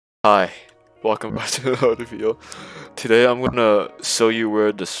Hi, welcome back to another video. Today I'm gonna show you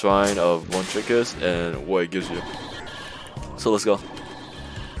where the shrine of one trick is and what it gives you. So let's go.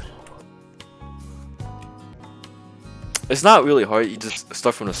 It's not really hard, you just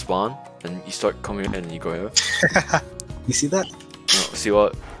start from the spawn and you start coming here and you go here. You see that? No, see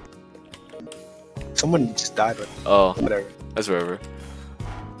what? Someone just died with Oh, whatever. that's wherever.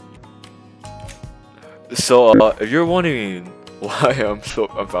 So if you're wondering why I'm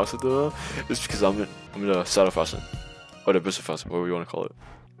faster than them, it's because I'm in the saddle fashion. Or the bishop fashion, whatever you want to call it.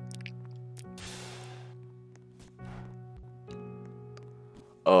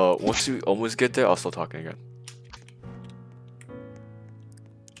 Once you almost get there, I'll start talking again.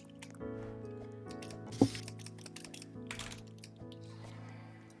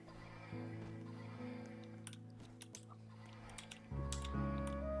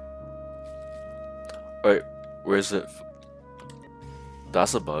 Alright, where's it?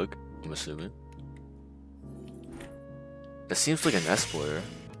 That's a bug, I'm assuming. That seems like an exploiter.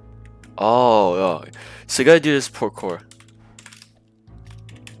 Oh, yeah. So you gotta do this parkour.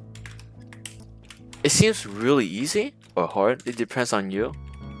 It seems really easy or hard. It depends on you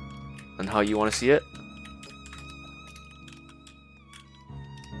and how you want to see it.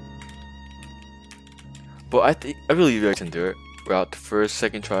 But I believe I can do it without the first,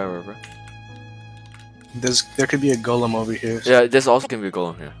 second try or whatever. There could be a golem over here. Yeah, there's also gonna be a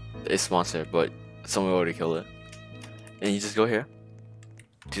golem here. It spawns here, but someone already killed it. And you just go here.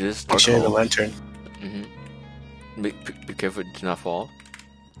 Do this. Share the lantern. Be careful, do not fall.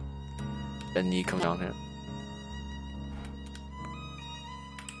 And you come down here.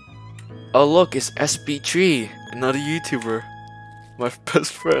 Oh look, it's SB3, another YouTuber, my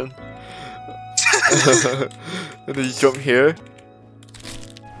best friend. And then you jump here.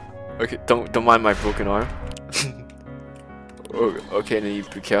 Okay, don't mind my broken arm. Okay, and then you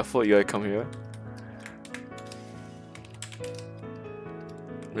be careful. You gotta come here.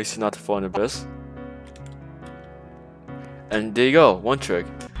 Make sure not to fall in the abyss. And there you go, one trick.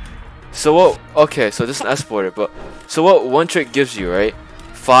 So what? Okay, so this is an exploiter, but so what one trick gives you, right?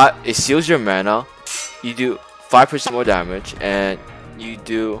 It seals your mana. You do 5% more damage, and you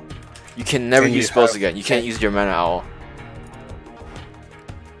can never use spells again. You can't use your mana at all.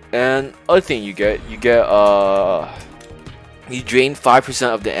 And other thing you drain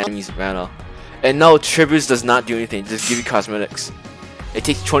 5% of the enemy's mana. And no, tributes does not do anything. Just give you cosmetics. It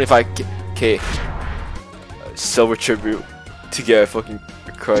takes 25k silver tribute to get a fucking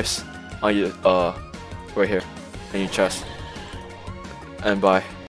crest on your right here in your chest. And bye.